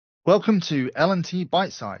Welcome to L&T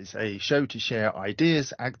Bite Size, a show to share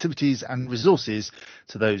ideas, activities and resources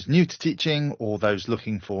to those new to teaching or those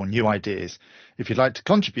looking for new ideas. If you'd like to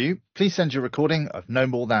contribute, please send your recording of no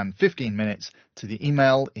more than 15 minutes to the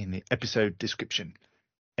email in the episode description.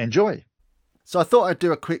 Enjoy! So I thought I'd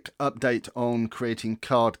do a quick update on creating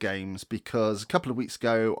card games because a couple of weeks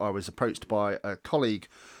ago I was approached by a colleague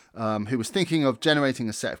who was thinking of generating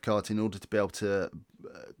a set of cards in order to be able to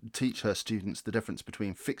teach her students the difference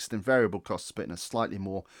between fixed and variable costs, but in a slightly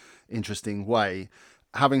more interesting way.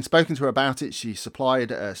 Having spoken to her about it, she supplied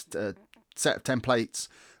a set of templates,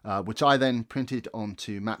 which I then printed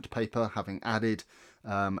onto matte paper, having added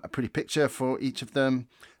a pretty picture for each of them,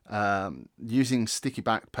 using sticky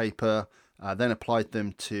back paper. Then applied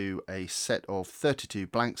them to a set of 32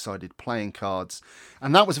 blank-sided playing cards.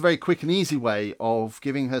 And that was a very quick and easy way of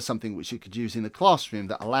giving her something which she could use in the classroom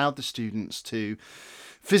that allowed the students to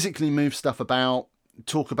physically move stuff about,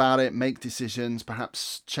 talk about it, make decisions,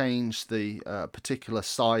 perhaps change the particular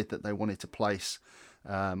side that they wanted to place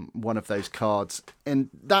one of those cards. And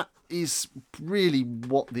that is really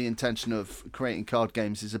what the intention of creating card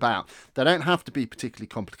games is about. They don't have to be particularly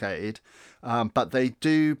complicated, but they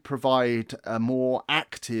do provide a more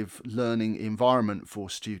active learning environment for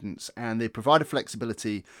students, and they provide a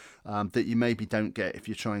flexibility that you maybe don't get if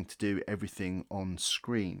you're trying to do everything on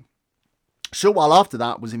screen. A short while after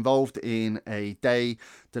that, was involved in a day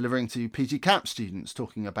delivering to PG Cap students,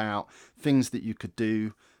 talking about things that you could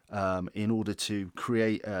do in order to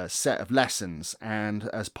create a set of lessons. And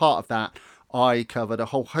as part of that, I covered a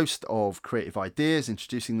whole host of creative ideas,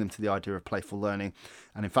 introducing them to the idea of playful learning,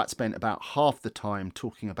 and in fact spent about half the time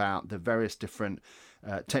talking about the various different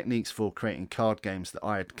techniques for creating card games that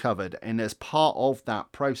I had covered. And as part of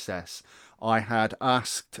that process, I had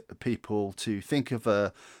asked people to think of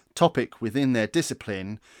a topic within their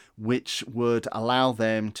discipline which would allow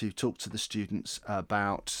them to talk to the students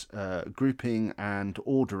about grouping and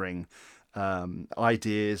ordering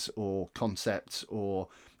ideas or concepts or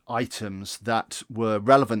items that were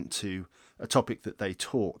relevant to a topic that they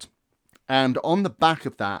taught. And on the back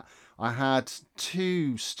of that, I had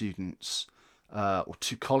two students, or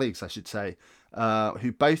two colleagues, I should say,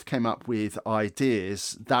 who both came up with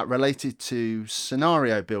ideas that related to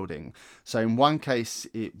scenario building. So in one case,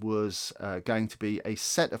 it was going to be a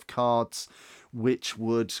set of cards which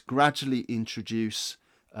would gradually introduce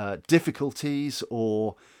difficulties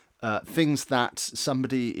or things that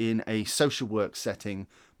somebody in a social work setting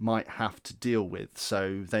might have to deal with.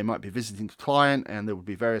 So they might be visiting a client and there would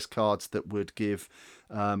be various cards that would give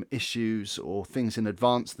issues or things in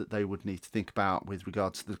advance that they would need to think about with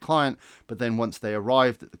regards to the client. But then once they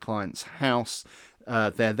arrived at the client's house,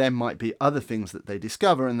 there then might be other things that they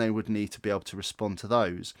discover and they would need to be able to respond to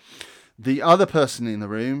those. The other person in the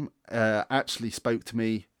room actually spoke to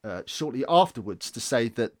me shortly afterwards to say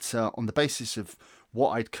that on the basis of what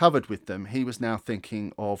I'd covered with them, he was now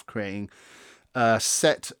thinking of creating a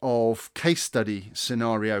set of case study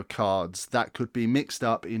scenario cards that could be mixed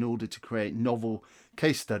up in order to create novel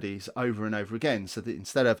case studies over and over again, so that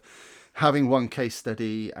instead of having one case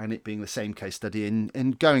study and it being the same case study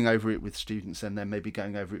and going over it with students and then maybe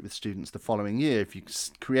going over it with students the following year, if you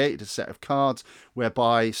created a set of cards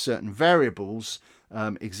whereby certain variables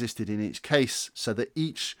existed in each case, so that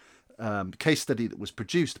each case study that was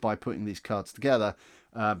produced by putting these cards together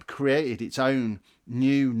created its own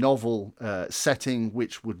new novel setting,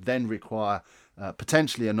 which would then require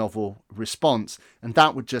potentially a novel response, and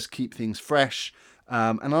that would just keep things fresh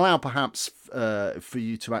and allow perhaps for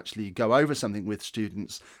you to actually go over something with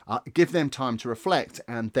students, give them time to reflect,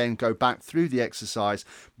 and then go back through the exercise,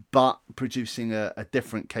 but producing a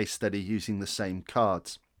different case study using the same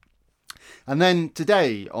cards. And then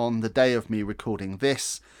today, on the day of me recording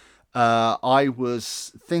this, I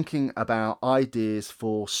was thinking about ideas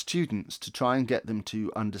for students to try and get them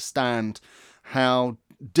to understand how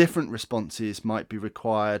different responses might be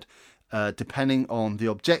required depending on the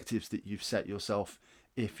objectives that you've set yourself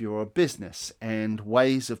if you're a business, and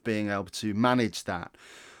ways of being able to manage that.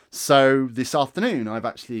 So this afternoon, I've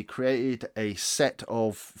actually created a set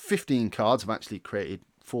of 15 cards. I've actually created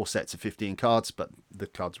 4 sets of 15 cards, but the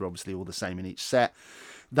cards are obviously all the same in each set,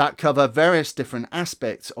 that cover various different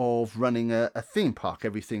aspects of running a theme park.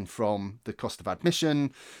 Everything from the cost of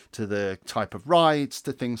admission to the type of rides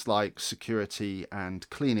to things like security and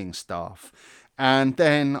cleaning staff. And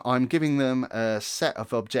then I'm giving them a set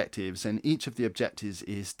of objectives, and each of the objectives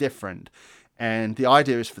is different. And the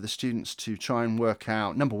idea is for the students to try and work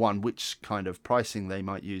out, number one, which kind of pricing they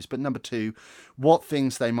might use, but number two, what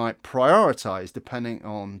things they might prioritize depending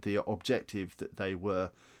on the objective that they were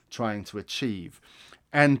trying to achieve.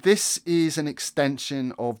 And this is an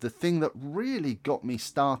extension of the thing that really got me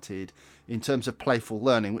started in terms of playful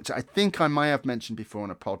learning, which I think I may have mentioned before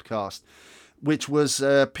on a podcast, which was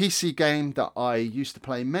a PC game that I used to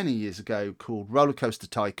play many years ago called Roller Coaster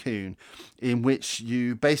Tycoon, in which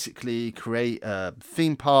you basically create a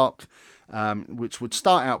theme park, which would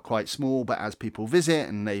start out quite small, but as people visit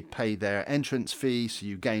and they pay their entrance fee, so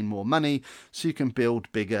you gain more money, so you can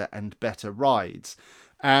build bigger and better rides.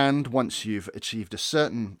 And once you've achieved a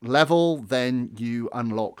certain level, then you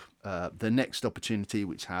unlock the next opportunity,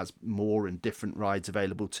 which has more and different rides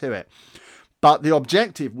available to it. But the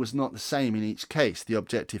objective was not the same in each case. The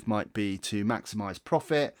objective might be to maximize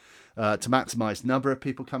profit, to maximize number of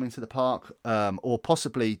people coming to the park, or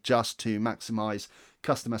possibly just to maximize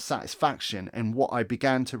customer satisfaction. And what I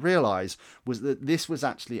began to realize was that this was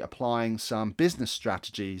actually applying some business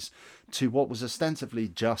strategies to what was ostensibly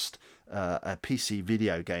just a PC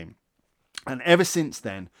video game. And ever since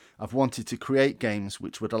then, I've wanted to create games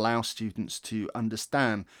which would allow students to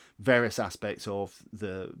understand various aspects of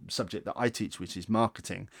the subject that I teach, which is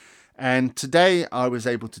marketing. And today I was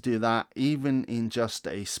able to do that even in just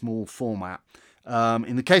a small format.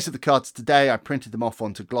 In the case of the cards today, I printed them off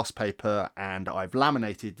onto gloss paper and I've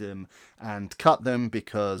laminated them and cut them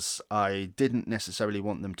because I didn't necessarily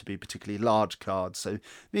want them to be particularly large cards. So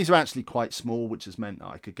these are actually quite small, which has meant that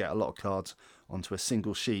I could get a lot of cards onto a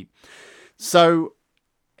single sheet. So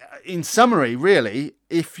in summary, really,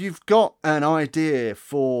 if you've got an idea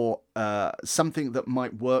for something that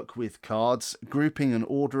might work with cards, grouping and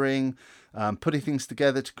ordering, putting things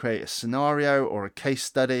together to create a scenario or a case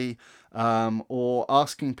study, or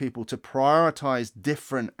asking people to prioritize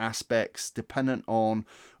different aspects dependent on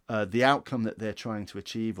the outcome that they're trying to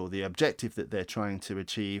achieve or the objective that they're trying to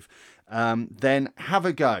achieve, then have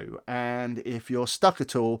a go. And if you're stuck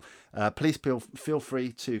at all, please feel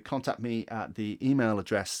free to contact me at the email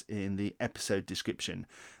address in the episode description.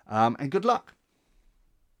 And good luck.